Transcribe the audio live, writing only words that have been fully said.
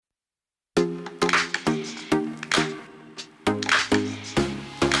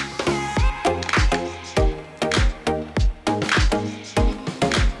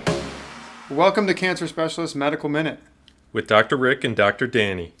welcome to Cancer Specialist Medical Minute. With Dr. Rick and Dr.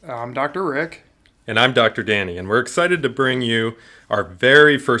 Danny. I'm Dr. Rick. And I'm Dr. Danny, and we're excited to bring you our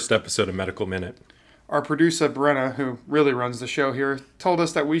very first episode of Medical Minute. Our producer, Brenna, who really runs the show here, told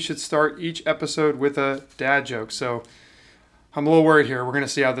us that we should start each episode with a dad joke. So I'm a little worried here. We're going to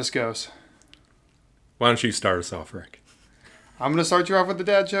see how this goes. Why don't you start us off, Rick? I'm going to start you off with the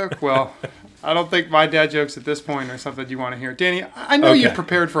dad joke? Well, I don't think my dad jokes at this point are something you want to hear. Danny, I know you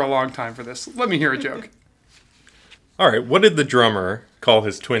prepared for a long time for this. Let me hear a joke. All right, what did the drummer call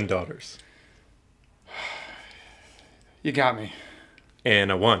his twin daughters? You got me.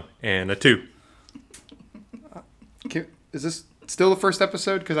 And a 1 and a 2. Is this still the first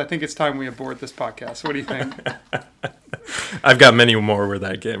episode? Because I think it's time we abort this podcast. What do you think? I've got many more where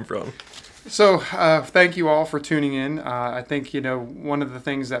that came from. So thank you all for tuning in. I think, one of the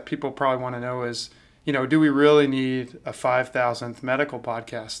things that people probably want to know is, do we really need a 5,000th medical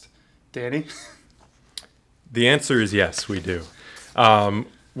podcast? Danny? The answer is yes, we do.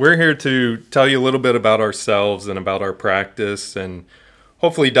 We're here to tell you a little bit about ourselves and about our practice and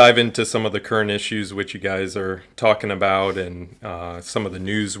hopefully dive into some of the current issues which you guys are talking about and some of the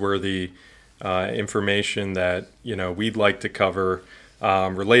newsworthy information that, we'd like to cover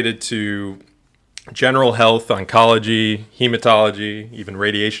related to general health, oncology, hematology, even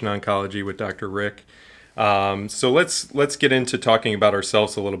radiation oncology with Dr. Rick. So let's get into talking about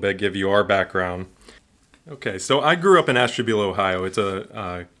ourselves a little bit, give you our background. Okay, so I grew up in Ashtabula, Ohio. It's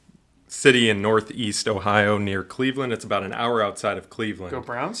a city in northeast Ohio near Cleveland. It's about an hour outside of Cleveland. Go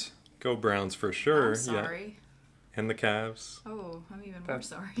Browns? Go Browns for sure. I'm sorry. Yeah. And the Cavs. Oh, I'm even more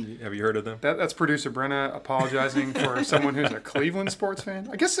sorry. Have you heard of them? That's producer Brenna apologizing for someone who's a Cleveland sports fan.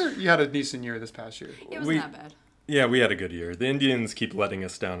 I guess you had a decent year this past year. It wasn't that bad. Yeah, we had a good year. The Indians keep letting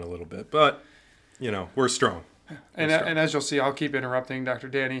us down a little bit, but, we're strong. And as you'll see, I'll keep interrupting Dr.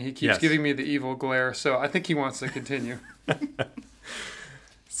 Danny. He keeps giving me the evil glare, so I think he wants to continue.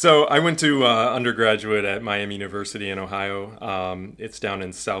 So I went to undergraduate at Miami University in Ohio. It's down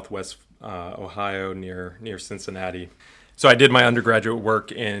in southwest Ohio near Cincinnati. So I did my undergraduate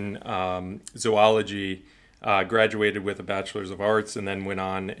work in zoology, graduated with a bachelor's of arts, and then went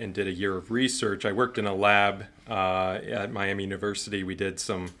on and did a year of research. I worked in a lab at Miami University. We did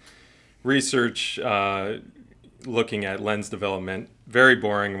some research looking at lens development. Very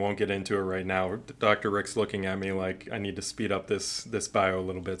boring. Won't get into it right now. Dr. Rick's looking at me like I need to speed up this bio a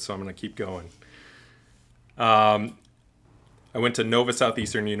little bit, so I'm going to keep going. I went to Nova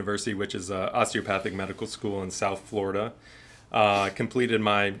Southeastern University, which is an osteopathic medical school in South Florida. Completed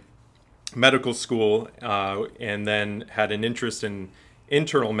my medical school and then had an interest in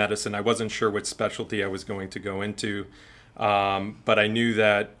internal medicine. I wasn't sure which specialty I was going to go into. But I knew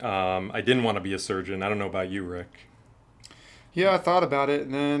that I didn't want to be a surgeon. I don't know about you, Rick. Yeah, I thought about it,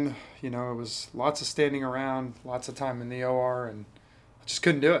 and then, it was lots of standing around, lots of time in the OR, and I just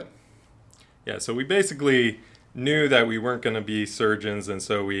couldn't do it. Yeah, so we basically knew that we weren't going to be surgeons, and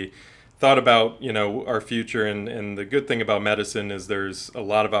so we thought about, our future, and the good thing about medicine is there's a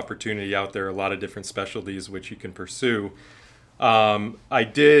lot of opportunity out there, a lot of different specialties which you can pursue. I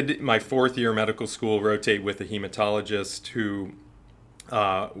did my 4th year medical school rotate with a hematologist who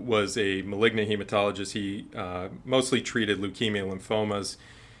was a malignant hematologist. He mostly treated leukemia and lymphomas.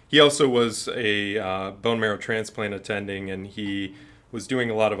 He also was a bone marrow transplant attending, and he was doing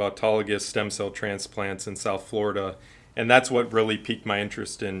a lot of autologous stem cell transplants in South Florida. And that's what really piqued my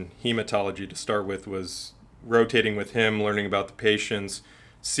interest in hematology to start with, was rotating with him, learning about the patients,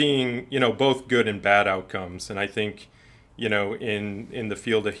 seeing, both good and bad outcomes. And I think in the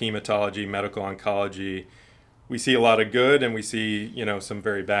field of hematology, medical oncology, we see a lot of good and we see, some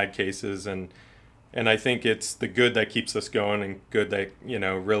very bad cases. And I think it's the good that keeps us going and good that,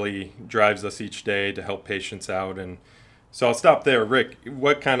 really drives us each day to help patients out. And so I'll stop there. Rick,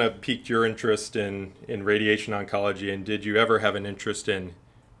 what kind of piqued your interest in radiation oncology? And did you ever have an interest in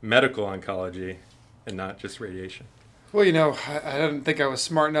medical oncology and not just radiation? Well, I didn't think I was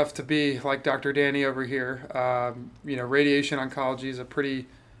smart enough to be like Dr. Danny over here. Radiation oncology is a pretty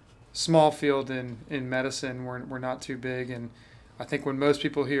small field in medicine. We're not too big. And I think when most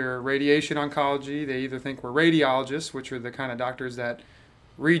people hear radiation oncology, they either think we're radiologists, which are the kind of doctors that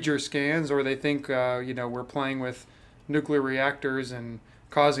read your scans, or they think, we're playing with nuclear reactors and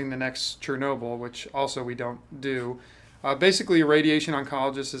causing the next Chernobyl, which also we don't do. Basically, a radiation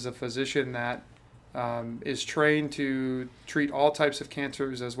oncologist is a physician that is trained to treat all types of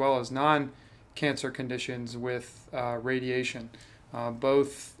cancers as well as non-cancer conditions with radiation,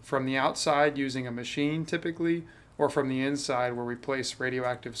 both from the outside using a machine typically, or from the inside where we place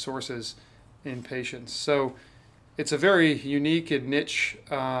radioactive sources in patients. So it's a very unique and niche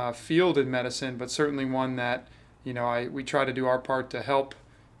field in medicine, but certainly one that, we try to do our part to help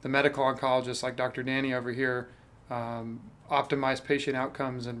the medical oncologists like Dr. Danny over here optimize patient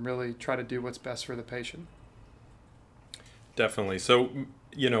outcomes and really try to do what's best for the patient. Definitely. So,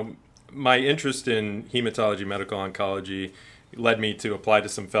 my interest in hematology, medical oncology led me to apply to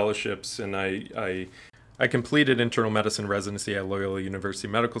some fellowships, and I completed internal medicine residency at Loyola University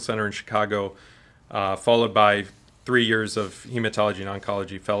Medical Center in Chicago, followed by 3 years of hematology and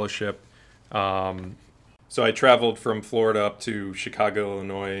oncology fellowship. So I traveled from Florida up to Chicago,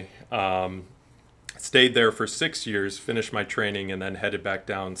 Illinois, stayed there for 6 years, finished my training, and then headed back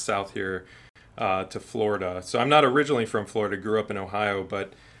down south here to Florida. So I'm not originally from Florida, grew up in Ohio,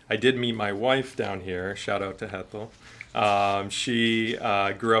 but I did meet my wife down here. Shout out to Hethel. She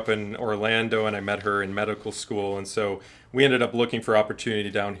grew up in Orlando, and I met her in medical school. And so we ended up looking for opportunity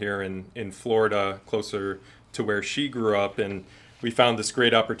down here in Florida, closer to where she grew up. And we found this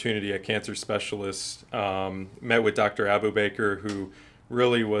great opportunity at Cancer Specialists, met with Dr. Abu Baker, who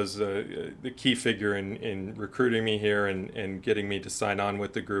really was the key figure in recruiting me here and getting me to sign on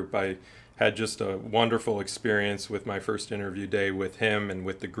with the group. I had just a wonderful experience with my first interview day with him and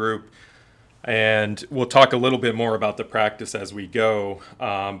with the group. And we'll talk a little bit more about the practice as we go.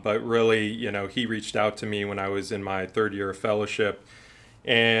 But really, he reached out to me when I was in my third year of fellowship.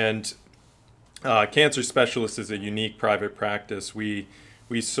 And Cancer Specialists is a unique private practice. We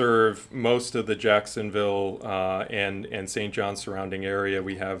serve most of the Jacksonville and St. John surrounding area.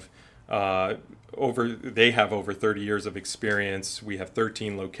 We have they have over 30 years of experience. We have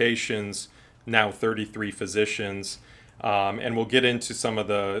 13 locations, now 33 physicians. And we'll get into some of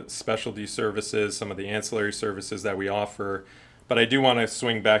the specialty services, some of the ancillary services that we offer. But I do want to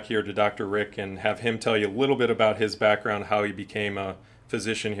swing back here to Dr. Rick and have him tell you a little bit about his background, how he became a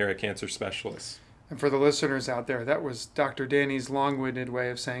physician here at Cancer Specialists. And for the listeners out there, that was Dr. Danny's long-winded way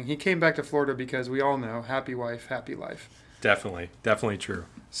of saying he came back to Florida because we all know happy wife, happy life. Definitely true.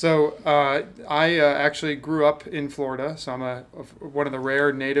 So I actually grew up in Florida, so I'm one of the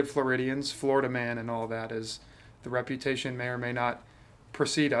rare native Floridians, Florida man, and all that, as the reputation may or may not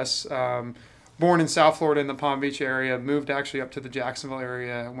precede us. Born in South Florida in the Palm Beach area, moved actually up to the Jacksonville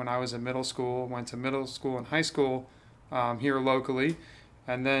area when I was in middle school, went to middle school and high school here locally,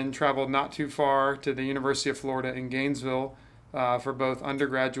 and then traveled not too far to the University of Florida in Gainesville for both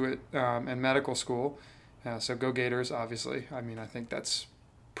undergraduate and medical school. So go Gators, obviously. I mean, I think that's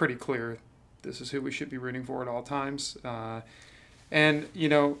pretty clear. This is who we should be rooting for at all times. And,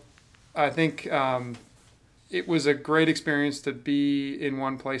 I think it was a great experience to be in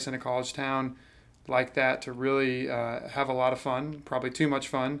one place in a college town like that, to really have a lot of fun, probably too much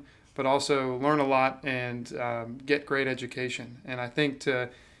fun, but also learn a lot and get great education. And I think to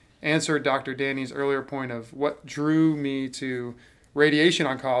answer Dr. Danny's earlier point of what drew me to radiation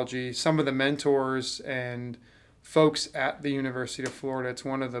oncology, some of the mentors and folks at the University of Florida, it's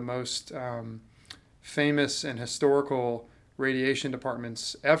one of the most famous and historical radiation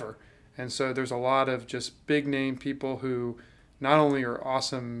departments ever. And so there's a lot of just big name people who not only are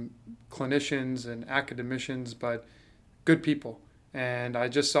awesome clinicians and academicians, but good people. And I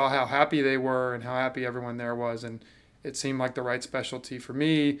just saw how happy they were and how happy everyone there was. And it seemed like the right specialty for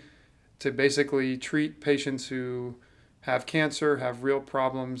me to basically treat patients who have cancer, have real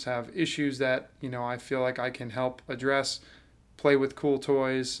problems, have issues that, I feel like I can help address, play with cool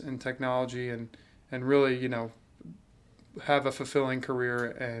toys and technology, and really, have a fulfilling career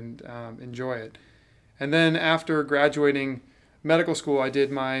and enjoy it. And then after graduating medical school, I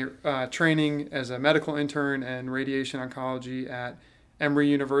did my training as a medical intern and radiation oncology at Emory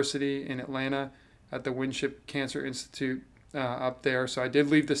University in Atlanta at the Winship Cancer Institute up there. So I did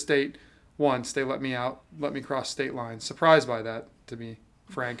leave the state once. They let me cross state lines. Surprised by that, to be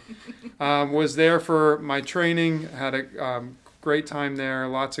frank. Was there for my training, had a great time there,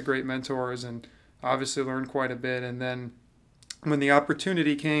 lots of great mentors, and obviously learned quite a bit. And then when the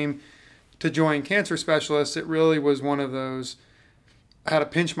opportunity came to join Cancer Specialists, it really was one of those, I had to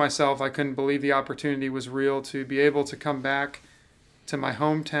pinch myself. I couldn't believe the opportunity was real to be able to come back to my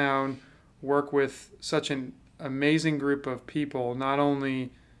hometown, work with such an amazing group of people, not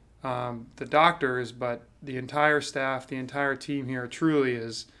only the doctors, but the entire staff, the entire team here truly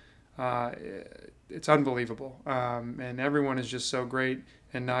is, it's unbelievable. And everyone is just so great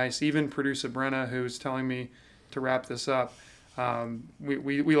and nice. Even producer Brenna, who's telling me to wrap this up,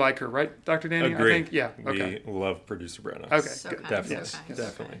 we like her, right, Dr. Danny? Agreed. I think, yeah. Okay. We love producer Brenna. Okay, So good. kind, Definitely, so kind,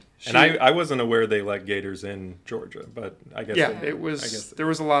 definitely. so kind. And I wasn't aware they let Gators in Georgia, but I guess Yeah, they- it was. I guess There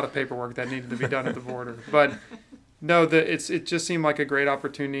was a lot of paperwork that needed to be done at the border, but No, it just seemed like a great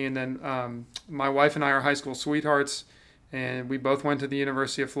opportunity. And then my wife and I are high school sweethearts, and we both went to the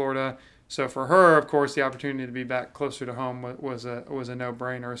University of Florida. So for her, of course, the opportunity to be back closer to home was a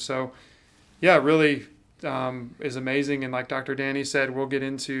no-brainer. So yeah, really is amazing. And like Dr. Danny said, we'll get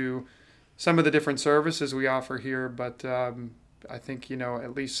into some of the different services we offer here. But I think,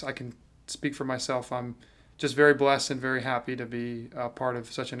 at least I can speak for myself. I'm just very blessed and very happy to be a part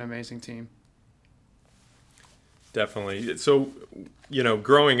of such an amazing team. Definitely. So,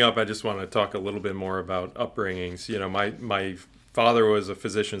 growing up, I just want to talk a little bit more about upbringings. My father was a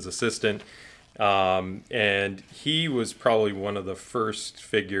physician's assistant, and he was probably one of the first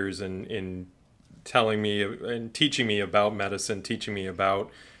figures in telling me and teaching me about medicine, teaching me about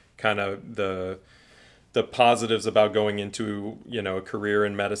kind of the positives about going into, a career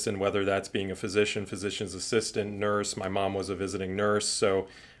in medicine, whether that's being a physician, physician's assistant, nurse. My mom was a visiting nurse, so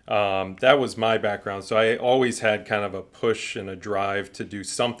that was my background. So I always had kind of a push and a drive to do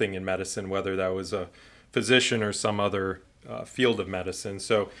something in medicine, whether that was a physician or some other field of medicine.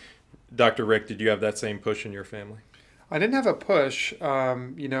 So, Dr. Rick, did you have that same push in your family? I didn't have a push.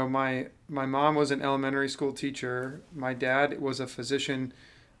 My mom was an elementary school teacher. My dad was a physician.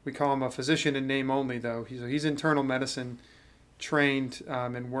 We call him a physician in name only, though. He's internal medicine trained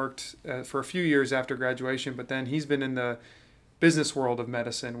and worked for a few years after graduation, but then he's been in the business world of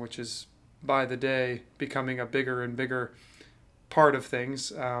medicine, which is by the day becoming a bigger and bigger part of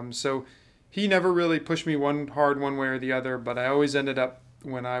things. So he never really pushed me one way or the other, but I always ended up,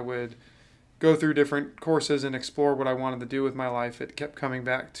 when I would go through different courses and explore what I wanted to do with my life, it kept coming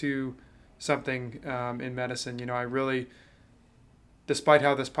back to something in medicine. I really, despite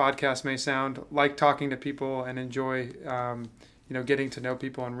how this podcast may sound, like talking to people and enjoy, getting to know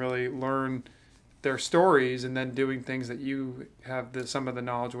people and really learn their stories, and then doing things that you have some of the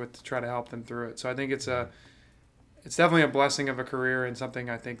knowledge with to try to help them through it. So I think it's definitely a blessing of a career, and something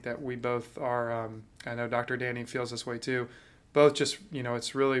I think that we both are. I know Dr. Danny feels this way too. Both just,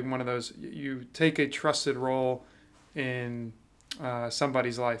 it's really one of those, you take a trusted role in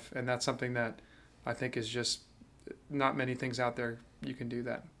somebody's life, and that's something that I think is just not many things out there you can do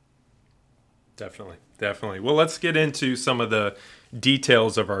that. Definitely. Well, let's get into some of the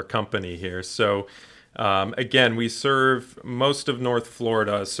details of our company here. So, again, we serve most of North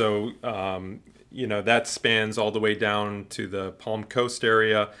Florida. So, that spans all the way down to the Palm Coast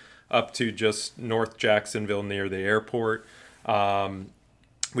area, up to just North Jacksonville near the airport.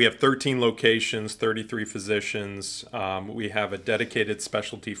 We have 13 locations, 33 physicians. We have a dedicated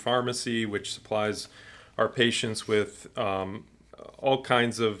specialty pharmacy, which supplies our patients with all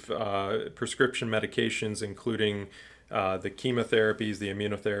kinds of prescription medications, including the chemotherapies, the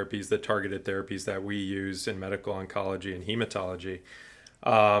immunotherapies, the targeted therapies that we use in medical oncology and hematology.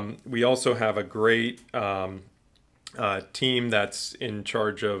 We also have a great team that's in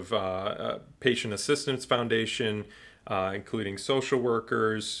charge of Patient Assistance Foundation, including social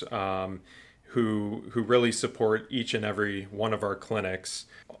workers who really support each and every one of our clinics.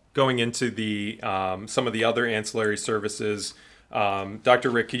 Going into the some of the other ancillary services, Dr.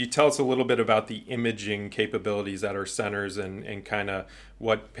 Rick, could you tell us a little bit about the imaging capabilities at our centers and kind of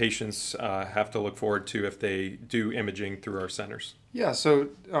what patients have to look forward to if they do imaging through our centers? Yeah, so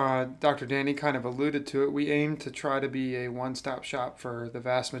Dr. Danny kind of alluded to it. We aim to try to be a one-stop shop for the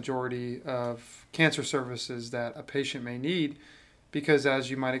vast majority of cancer services that a patient may need, because as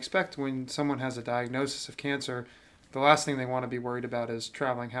you might expect, when someone has a diagnosis of cancer, the last thing they want to be worried about is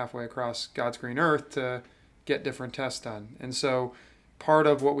traveling halfway across God's green earth to get different tests done. And so part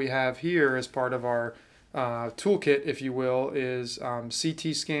of what we have here as part of our toolkit, if you will, is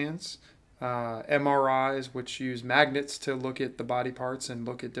CT scans, MRIs, which use magnets to look at the body parts and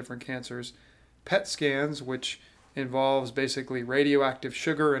look at different cancers, PET scans, which involves basically radioactive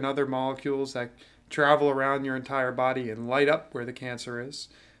sugar and other molecules that travel around your entire body and light up where the cancer is.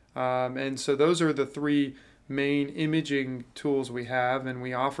 And so those are the three main imaging tools we have, and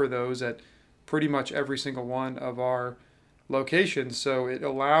we offer those at pretty much every single one of our locations. So it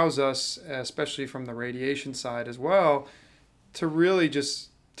allows us, especially from the radiation side as well, to really just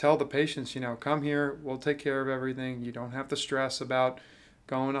tell the patients, come here, we'll take care of everything. You don't have to stress about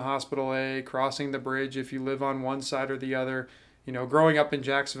going to hospital A, crossing the bridge if you live on one side or the other. Growing up in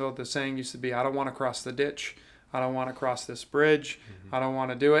Jacksonville, the saying used to be, I don't want to cross the ditch. I don't want to cross this bridge. I don't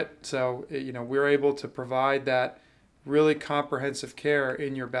want to do it. So, we're able to provide that really comprehensive care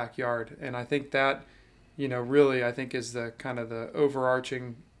in your backyard. And I think that, really, I think is the kind of the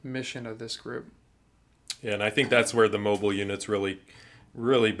overarching mission of this group. Yeah, and I think that's where the mobile units really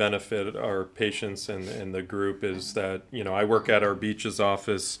benefit our patients and the group is that, I work at our Beaches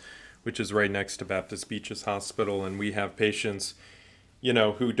office. which is right next to Baptist Beaches Hospital. And we have patients,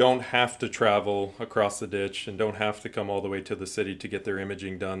 who don't have to travel across the ditch and don't have to come all the way to the city to get their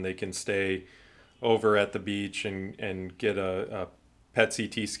imaging done. They can stay over at the beach and get a PET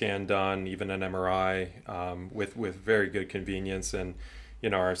CT scan done, even an MRI, with very good convenience. And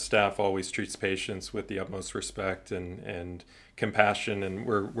our staff always treats patients with the utmost respect and compassion, and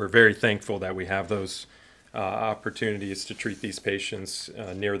we're very thankful that we have those opportunities to treat these patients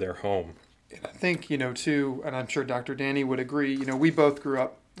near their home. I think, too, and I'm sure Dr. Danny would agree, we both grew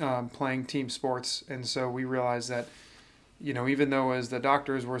up playing team sports, and so we realized that, even though as the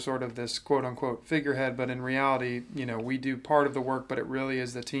doctors we're sort of this quote-unquote figurehead, but in reality, we do part of the work, but it really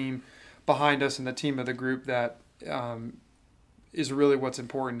is the team behind us and the team of the group that is really what's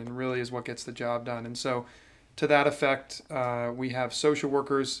important and really is what gets the job done. And so to that effect, we have social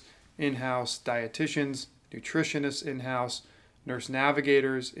workers in-house, dietitians, nutritionists in-house, nurse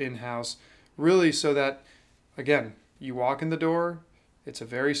navigators in-house, really so that, again, you walk in the door, it's a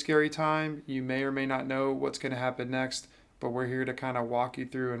very scary time, you may or may not know what's going to happen next, but we're here to kind of walk you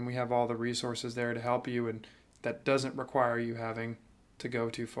through, and we have all the resources there to help you, and that doesn't require you having to go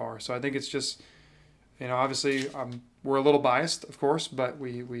too far. So I think it's just, obviously we're a little biased, of course, but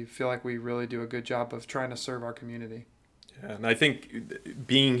we feel like we really do a good job of trying to serve our community. Yeah, and I think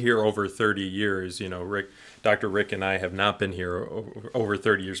being here over 30 years, Dr. Rick and I have not been here over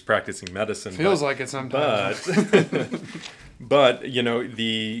 30 years practicing medicine. Feels like it sometimes. But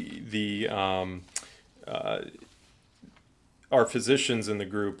our physicians in the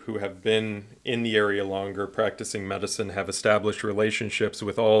group who have been in the area longer practicing medicine have established relationships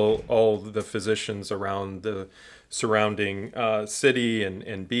with all the physicians around the surrounding city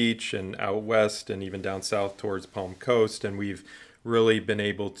and beach and out west and even down south towards Palm Coast. And we've really been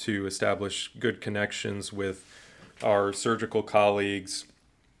able to establish good connections with our surgical colleagues,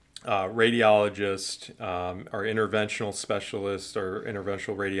 radiologists, our interventional specialists, our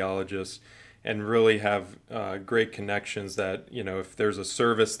interventional radiologists, and really have great connections that, if there's a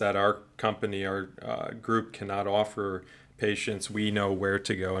service that our company, our group cannot offer patients, we know where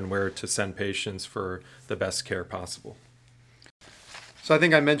to go and where to send patients for the best care possible. So I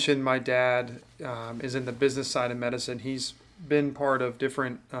think I mentioned my dad is in the business side of medicine. He's been part of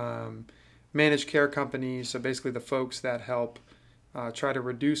different managed care companies, so basically the folks that help try to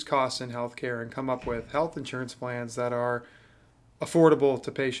reduce costs in healthcare and come up with health insurance plans that are affordable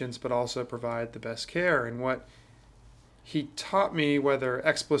to patients but also provide the best care. And what he taught me, whether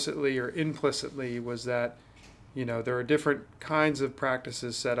explicitly or implicitly, was that there are different kinds of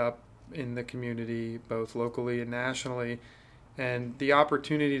practices set up in the community, both locally and nationally, and the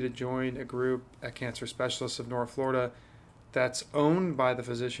opportunity to join a group at Cancer Specialists of North Florida that's owned by the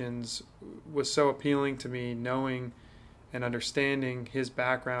physicians was so appealing to me, knowing and understanding his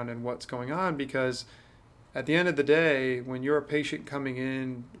background and what's going on, because at the end of the day, when you're a patient coming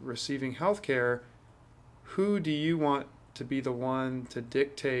in receiving health care, who do you want to be the one to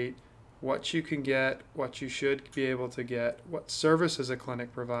dictate what you can get, what you should be able to get, what services a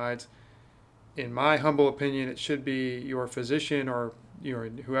clinic provides? In my humble opinion, it should be your physician or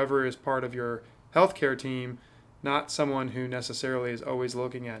whoever is part of your healthcare team, not someone who necessarily is always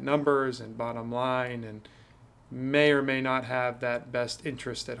looking at numbers and bottom line and may or may not have that best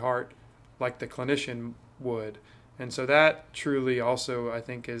interest at heart like the clinician would. And so that truly also, I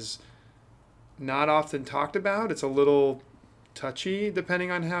think, is not often talked about. It's a little touchy depending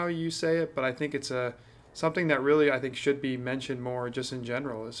on how you say it, but I think it's something that really I think should be mentioned more just in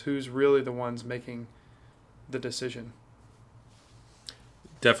general, is who's really the ones making the decision.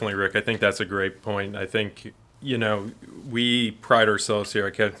 Definitely, Rick. I think that's a great point. I think, we pride ourselves here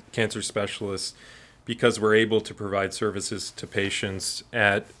at Cancer Specialists because we're able to provide services to patients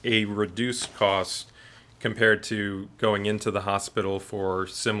at a reduced cost compared to going into the hospital for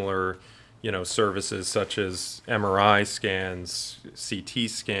similar services such as MRI scans, CT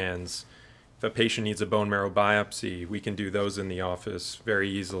scans. If a patient needs a bone marrow biopsy, we can do those in the office very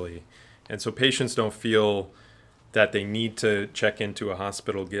easily. And so patients don't feel that they need to check into a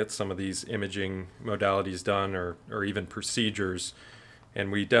hospital, get some of these imaging modalities done or even procedures.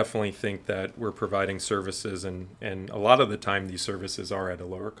 And we definitely think that we're providing services, and a lot of the time these services are at a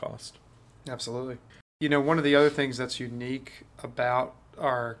lower cost. Absolutely. One of the other things that's unique about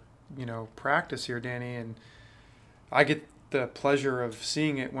our practice here, Danny, and I get the pleasure of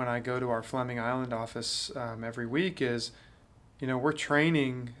seeing it when I go to our Fleming Island office every week, is we're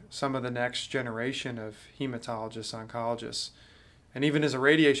training some of the next generation of hematologists, oncologists. And even as a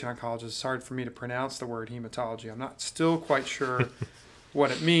radiation oncologist, it's hard for me to pronounce the word hematology. I'm not still quite sure what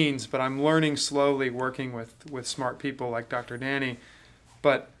it means, but I'm learning slowly working with smart people like Dr. Danny.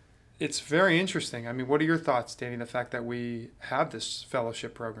 But it's very interesting. I mean, what are your thoughts, Danny, the fact that we have this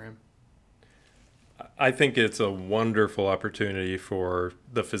fellowship program? I think it's a wonderful opportunity for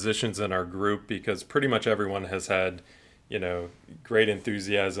the physicians in our group because pretty much everyone has had, great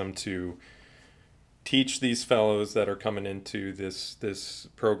enthusiasm to teach these fellows that are coming into this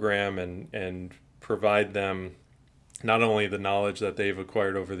program and provide them not only the knowledge that they've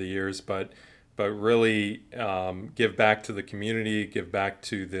acquired over the years, but really give back to the community, give back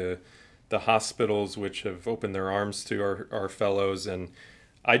to the hospitals which have opened their arms to our fellows. And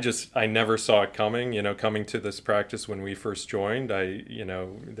I never saw it coming, coming to this practice when we first joined.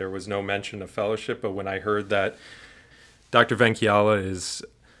 There was no mention of fellowship, but when I heard that Dr. Venkiala is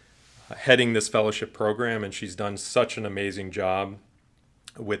heading this fellowship program, and she's done such an amazing job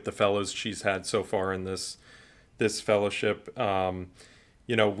with the fellows she's had so far in this fellowship. We're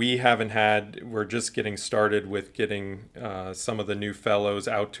just getting started with getting some of the new fellows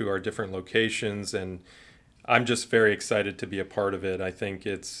out to our different locations, and I'm just very excited to be a part of it. I think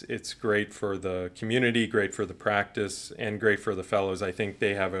it's great for the community, great for the practice, and great for the fellows. I think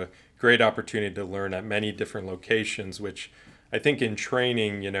they have a great opportunity to learn at many different locations, which I think in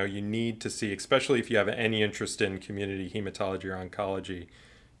training, you need to see, especially if you have any interest in community hematology or oncology,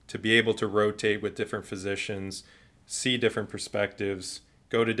 to be able to rotate with different physicians, see different perspectives,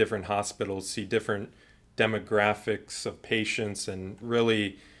 go to different hospitals, see different demographics of patients, and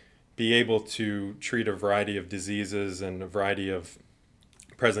really be able to treat a variety of diseases and a variety of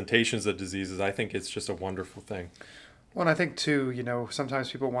presentations of diseases. I think it's just a wonderful thing. Well, and I think too,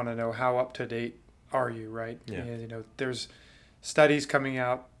 sometimes people want to know how up to date are you, right? Yeah. There's studies coming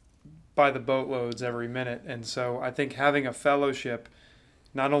out by the boatloads every minute. And so I think having a fellowship,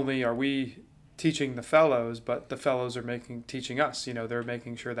 not only are we teaching the fellows, but the fellows are teaching us, they're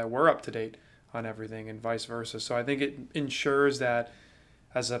making sure that we're up to date on everything and vice versa. So I think it ensures that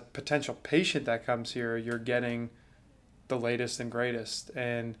as a potential patient that comes here, you're getting the latest and greatest.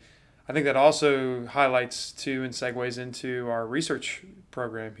 And I think that also highlights too and segues into our research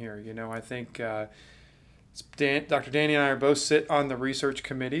program here. I think Dr. Danny and I both sit on the research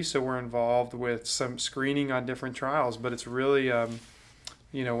committee, so we're involved with some screening on different trials. But it's really,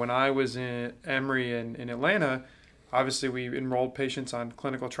 when I was in Emory in Atlanta, obviously we enrolled patients on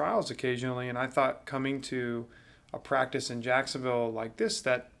clinical trials occasionally, and I thought coming to a practice in Jacksonville like this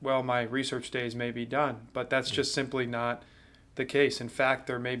my research days may be done. But that's just simply not the case. In fact,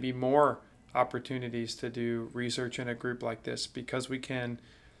 there may be more opportunities to do research in a group like this because we can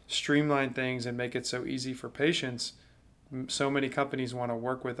streamline things and make it so easy for patients. So many companies want to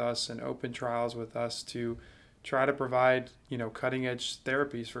work with us and open trials with us to try to provide, cutting edge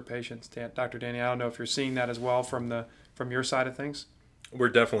therapies for patients. Dr. Danny, I don't know if you're seeing that as well from your side of things. We're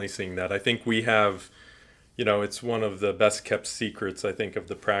definitely seeing that. I think we have, it's one of the best kept secrets, I think, of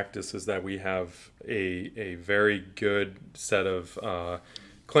the practice is that we have a very good set of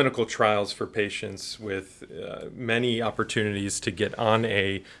clinical trials for patients with many opportunities to get on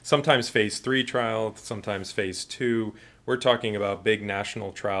a sometimes phase 3 trial, sometimes phase 2. We're talking about big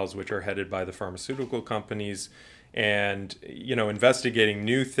national trials which are headed by the pharmaceutical companies and, investigating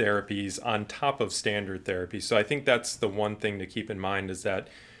new therapies on top of standard therapy. So I think that's the one thing to keep in mind is that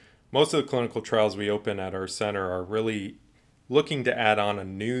most of the clinical trials we open at our center are really looking to add on a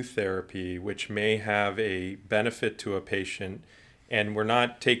new therapy which may have a benefit to a patient. And we're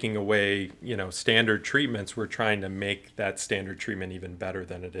not taking away, standard treatments. We're trying to make that standard treatment even better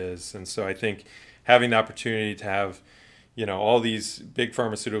than it is. And so I think having the opportunity to have, all these big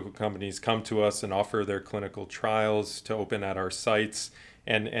pharmaceutical companies come to us and offer their clinical trials to open at our sites.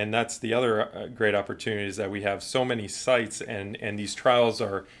 And that's the other great opportunity is that we have so many sites and these trials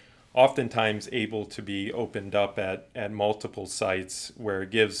are oftentimes able to be opened up at multiple sites where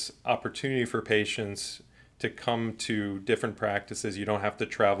it gives opportunity for patients to come to different practices. You don't have to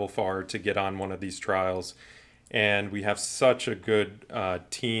travel far to get on one of these trials. And we have such a good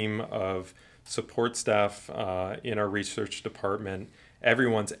team of support staff in our research department.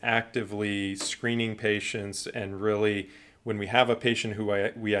 Everyone's actively screening patients, and really when we have a patient who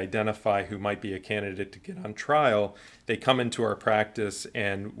we identify who might be a candidate to get on trial, they come into our practice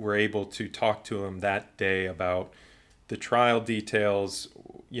and we're able to talk to them that day about the trial details,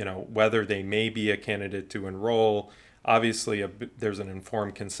 whether they may be a candidate to enroll. Obviously, there's an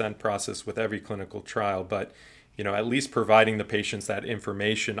informed consent process with every clinical trial, but at least providing the patients that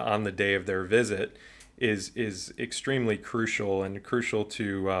information on the day of their visit is extremely crucial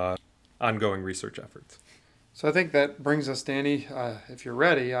to ongoing research efforts. So I think that brings us, Danny, if you're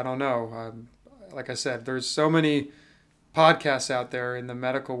ready, I don't know. Like I said, there's so many podcasts out there in the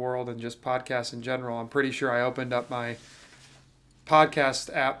medical world and just podcasts in general. I'm pretty sure I opened up my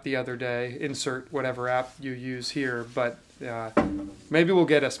podcast app the other day. Insert whatever app you use here, but maybe we'll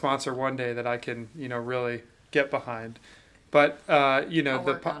get a sponsor one day that I can, really get behind. But I'll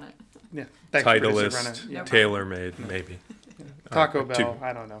work on it. Yeah, thanks, Producer Brenna. Titleist, Yeah. tailor-made, maybe. Taco Bell,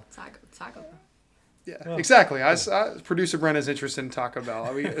 I don't know. Taco Bell. Yeah, exactly. Producer Brenna's interested in Taco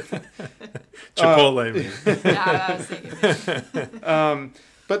Bell. Chipotle, maybe. Yeah, I was thinking.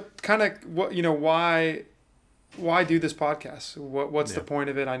 But kind of what why do this podcast? What's the point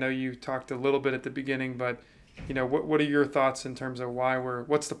of it? I know you talked a little bit at the beginning, but what are your thoughts in terms of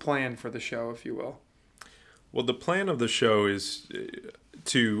what's the plan for the show, if you will? Well, the plan of the show is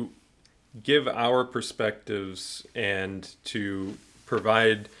to give our perspectives and to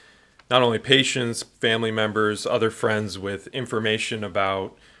provide not only patients, family members, other friends with information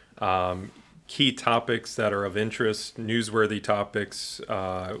about key topics that are of interest, newsworthy topics,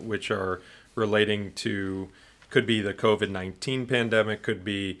 which are relating to, could be the COVID-19 pandemic, could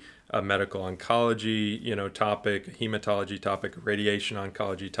be a medical oncology, topic, hematology topic, radiation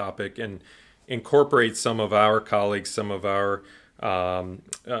oncology topic, and incorporate some of our colleagues, some of our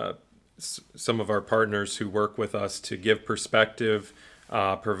partners who work with us to give perspective,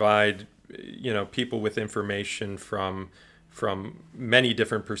 provide people with information from many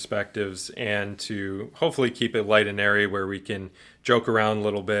different perspectives, and to hopefully keep it light and airy where we can joke around a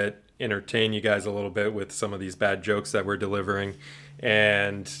little bit, entertain you guys a little bit with some of these bad jokes that we're delivering.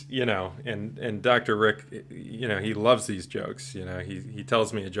 And and Dr. Rick, he loves these jokes. He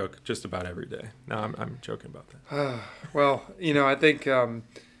tells me a joke just about every day. No, I'm joking about that. Well, I think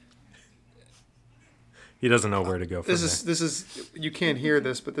he doesn't know where to go from there. This is you can't hear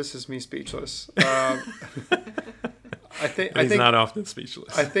this, but this is me speechless. I think not often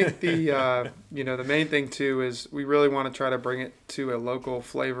speechless. I think the the main thing too is we really want to try to bring it to a local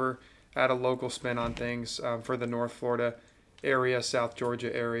flavor, add a local spin on things for the North Florida area, South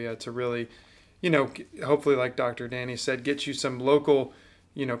Georgia area, to really, hopefully, like Dr. Danny said, get you some local,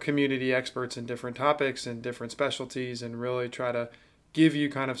 community experts in different topics and different specialties, and really try to give you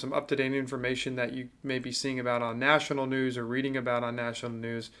kind of some up-to-date information that you may be seeing about on national news or reading about on national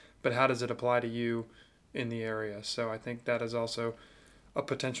news, but how does it apply to you in the area? So I think that is also a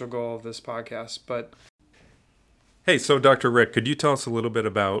potential goal of this podcast. But hey, so Dr. Rick, could you tell us a little bit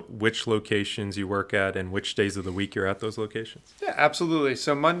about which locations you work at and which days of the week you're at those locations? Yeah, absolutely.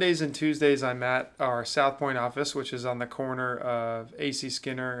 So Mondays and Tuesdays I'm at our South Point office, which is on the corner of AC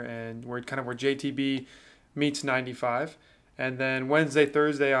Skinner and where JTB meets 95. And then Wednesday,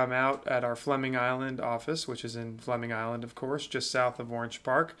 Thursday, I'm out at our Fleming Island office, which is in Fleming Island, of course, just south of Orange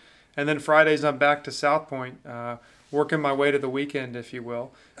Park. And then Fridays, I'm back to South Point, working my way to the weekend, if you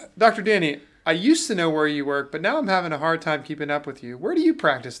will. Dr. Danny, I used to know where you work, but now I'm having a hard time keeping up with you. Where do you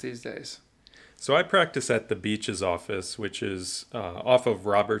practice these days? So I practice at the Beaches office, which is off of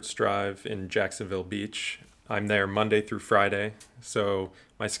Roberts Drive in Jacksonville Beach. I'm there Monday through Friday, so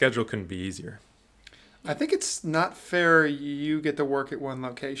my schedule couldn't be easier. I think it's not fair you get to work at one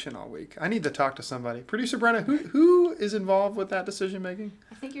location all week. I need to talk to somebody. Producer Brenna, who is involved with that decision making?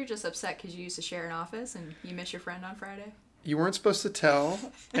 I think you're just upset because you used to share an office and you miss your friend on Friday. You weren't supposed to tell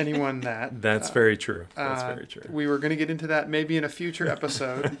anyone that. That's very true. That's very true. We were going to get into that maybe in a future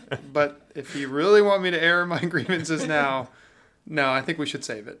episode, but if you really want me to air my grievances now, no, I think we should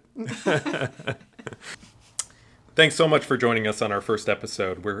save it. Thanks so much for joining us on our first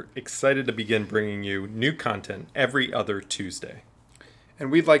episode. We're excited to begin bringing you new content every other Tuesday. And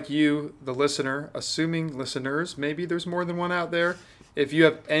we'd like you, the listener, assuming listeners, maybe there's more than one out there, if you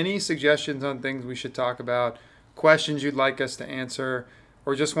have any suggestions on things we should talk about, questions you'd like us to answer,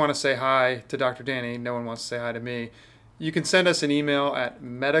 or just want to say hi to Dr. Danny, no one wants to say hi to me, you can send us an email at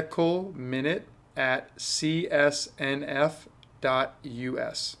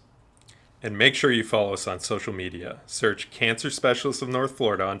medicalminute@csnf.us. And make sure you follow us on social media. Search Cancer Specialists of North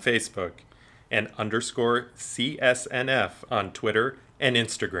Florida on Facebook and _CSNF on Twitter and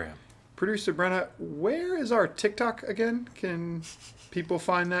Instagram. Producer Brenna, where is our TikTok again? Can people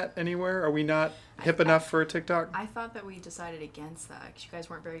find that anywhere? Are we not hip enough for a TikTok? I thought that we decided against that because you guys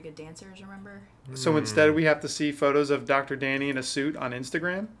weren't very good dancers, remember? So instead we have to see photos of Dr. Danny in a suit on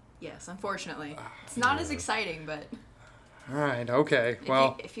Instagram? Yes, unfortunately. It's not as exciting, but... All right, okay.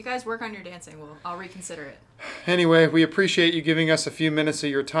 Well, if you guys work on your dancing, I'll reconsider it. Anyway, we appreciate you giving us a few minutes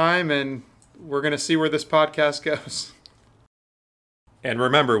of your time, and we're going to see where this podcast goes. And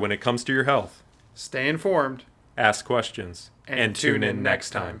remember, when it comes to your health, stay informed, ask questions, and tune in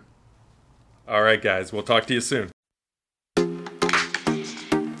next time. All right, guys, we'll talk to you soon.